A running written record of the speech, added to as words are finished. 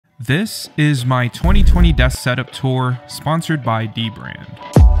This is my 2020 desk setup tour, sponsored by dbrand.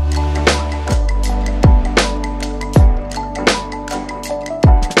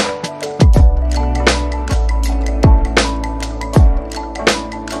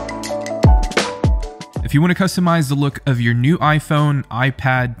 If you want to customize the look of your new iPhone,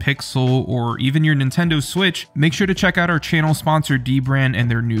 iPad, Pixel, or even your Nintendo Switch, make sure to check out our channel sponsor dbrand and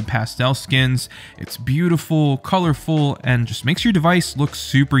their new pastel skins. It's beautiful, colorful, and just makes your device look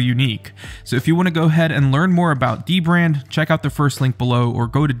super unique. So if you want to go ahead and learn more about dbrand, check out the first link below or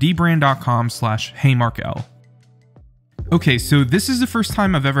go to dbrand.com/heymarkel. Okay, so this is the first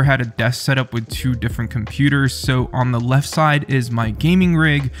time I've ever had a desk setup with two different computers. So on the left side is my gaming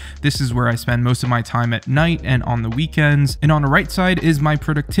rig. This is where I spend most of my time at night and on the weekends. And on the right side is my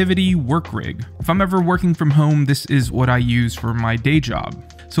productivity work rig. If I'm ever working from home, this is what I use for my day job.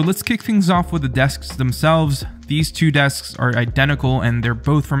 So let's kick things off with the desks themselves. These two desks are identical and they're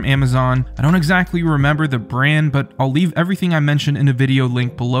both from Amazon. I don't exactly remember the brand, but I'll leave everything I mentioned in the video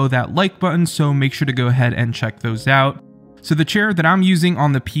link below that like button, so make sure to go ahead and check those out. So the chair that I'm using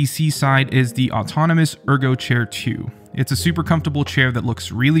on the PC side is the Autonomous Ergo Chair 2. It's a super comfortable chair that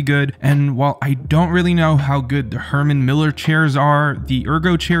looks really good, and while I don't really know how good the Herman Miller chairs are, the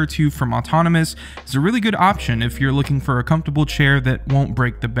Ergo Chair 2 from Autonomous is a really good option if you're looking for a comfortable chair that won't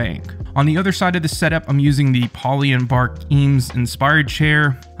break the bank. On the other side of the setup, I'm using the Poly & Bark Eames inspired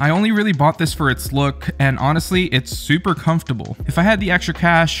chair. I only really bought this for its look, and honestly, it's super comfortable. If I had the extra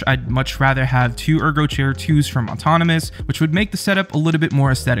cash, I'd much rather have two Ergo Chair 2s from Autonomous, which would make the setup a little bit more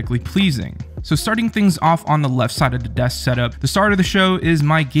aesthetically pleasing. So starting things off on the left side of the desk setup, the start of the show is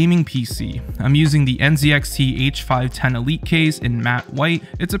my gaming PC. I'm using the NZXT H510 Elite case in matte white.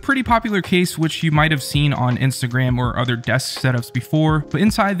 It's a pretty popular case which you might have seen on Instagram or other desk setups before, but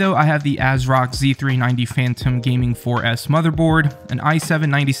inside though I have the ASRock Z390 Phantom Gaming 4S motherboard, an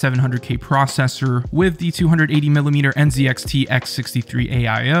i7-9700K processor with the 280mm NZXT X63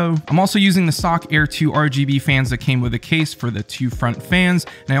 AIO. I'm also using the stock Air 2 RGB fans that came with a case for the two front fans,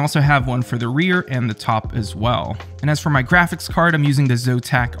 and I also have one for the rear and the top as well. And as for my graphics card, I'm using the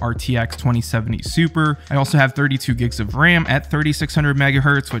Zotac RTX 2070 Super. I also have 32 gigs of RAM at 3600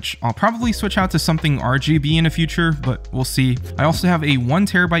 megahertz, which I'll probably switch out to something RGB in the future, but we'll see. I also have a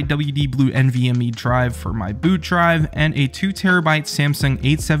 1TB WD Blue NVMe drive for my boot drive and a 2TB Samsung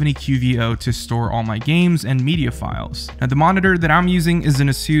 870 QVO to store all my games and media files. Now the monitor that I'm using is an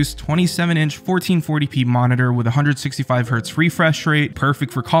Asus 27-inch 1440p monitor with 165Hz refresh rate,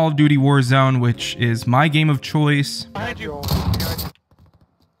 perfect for Call of Duty Warzone, which is my game of choice. Behind you.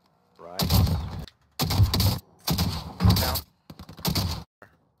 Right. Down.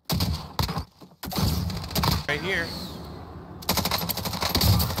 Right here.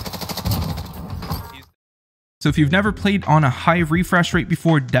 So if you've never played on a high refresh rate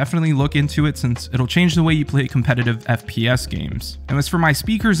before, definitely look into it since it'll change the way you play competitive FPS games. And as for my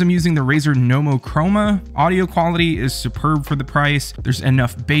speakers, I'm using the Razer Nomo Chroma. Audio quality is superb for the price. There's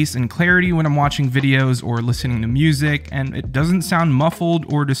enough bass and clarity when I'm watching videos or listening to music, and it doesn't sound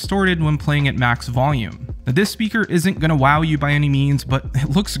muffled or distorted when playing at max volume. Now, this speaker isn't going to wow you by any means, but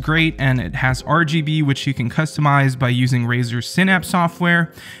it looks great and it has RGB, which you can customize by using Razer's Synapse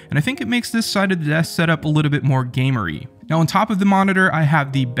software, and I think it makes this side of the desk setup a little bit more gamery. Now on top of the monitor, I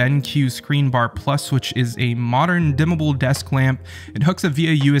have the BenQ Screen Bar Plus, which is a modern dimmable desk lamp. It hooks up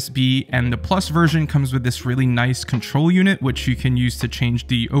via USB, and the Plus version comes with this really nice control unit, which you can use to change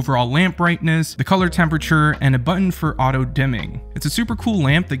the overall lamp brightness, the color temperature, and a button for auto dimming. It's a super cool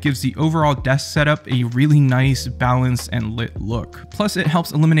lamp that gives the overall desk setup a really nice, balanced, and lit look. Plus it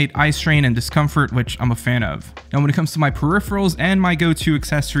helps eliminate eye strain and discomfort, which I'm a fan of. Now when it comes to my peripherals and my go-to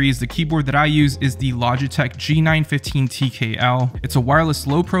accessories, the keyboard that I use is the Logitech G915 TKL. It's a wireless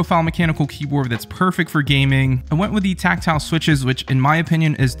low-profile mechanical keyboard that's perfect for gaming. I went with the tactile switches, which in my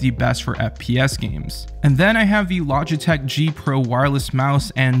opinion is the best for FPS games. And then I have the Logitech G Pro wireless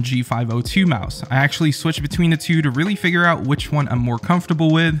mouse and G502 mouse. I actually switched between the two to really figure out which one I'm more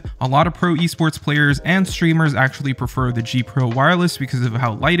comfortable with. A lot of pro esports players and streamers actually prefer the G Pro wireless because of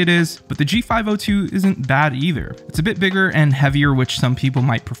how light it is, but the G502 isn't bad either. It's a bit bigger and heavier, which some people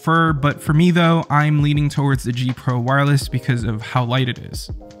might prefer, but for me though, I'm leaning towards the G Pro wireless because of how light it is.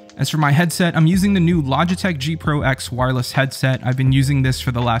 As for my headset, I'm using the new Logitech G Pro X wireless headset. I've been using this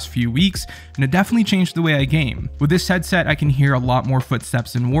for the last few weeks, and it definitely changed the way I game. With this headset, I can hear a lot more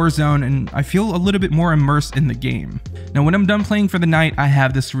footsteps in Warzone, and I feel a little bit more immersed in the game. Now, when I'm done playing for the night, I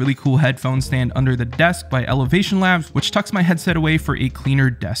have this really cool headphone stand under the desk by Elevation Labs, which tucks my headset away for a cleaner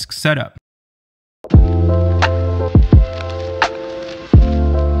desk setup.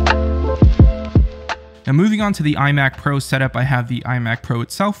 Now moving on to the iMac Pro setup, I have the iMac Pro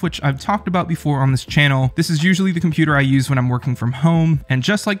itself, which I've talked about before on this channel. This is usually the computer I use when I'm working from home, and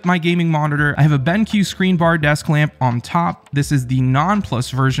just like my gaming monitor, I have a BenQ screen bar desk lamp on top. This is the non-plus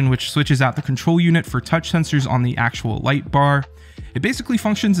version, which switches out the control unit for touch sensors on the actual light bar. It basically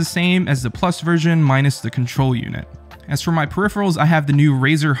functions the same as the Plus version minus the control unit. As for my peripherals, I have the new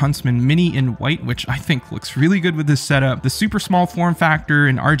Razer Huntsman Mini in white, which I think looks really good with this setup. The super small form factor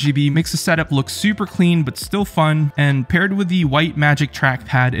and RGB makes the setup look super clean but still fun, and paired with the white Magic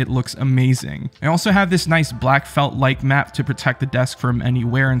Trackpad, it looks amazing. I also have this nice black felt-like mat to protect the desk from any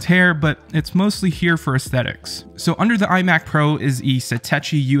wear and tear, but it's mostly here for aesthetics. So under the iMac Pro is a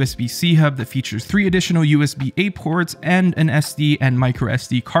Satechi USB-C hub that features 3 additional USB-A ports and an SD and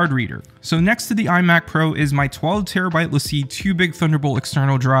microSD card reader. So next to the iMac Pro is my 12TB LaCie 2 Thunderbolt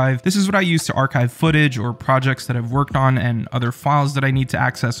external drive. This is what I use to archive footage or projects that I've worked on and other files that I need to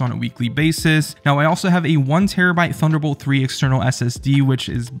access on a weekly basis. Now I also have a 1TB Thunderbolt 3 external SSD, which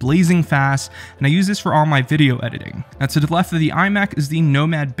is blazing fast, and I use this for all my video editing. Now to the left of the iMac is the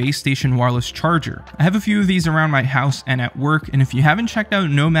Nomad base station wireless charger. I have a few of these around my house and at work, and if you haven't checked out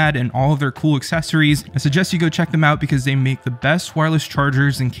Nomad and all of their cool accessories, I suggest you go check them out because they make the best wireless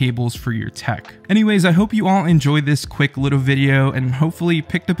chargers and cables for your tech. Anyways, I hope you all enjoyed this quick little video and hopefully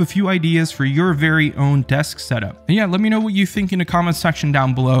picked up a few ideas for your very own desk setup. And yeah, let me know what you think in the comment section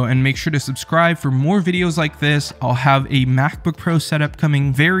down below, and make sure to subscribe for more videos like this. I'll have a MacBook Pro setup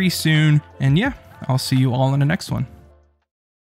coming very soon, and yeah, I'll see you all in the next one.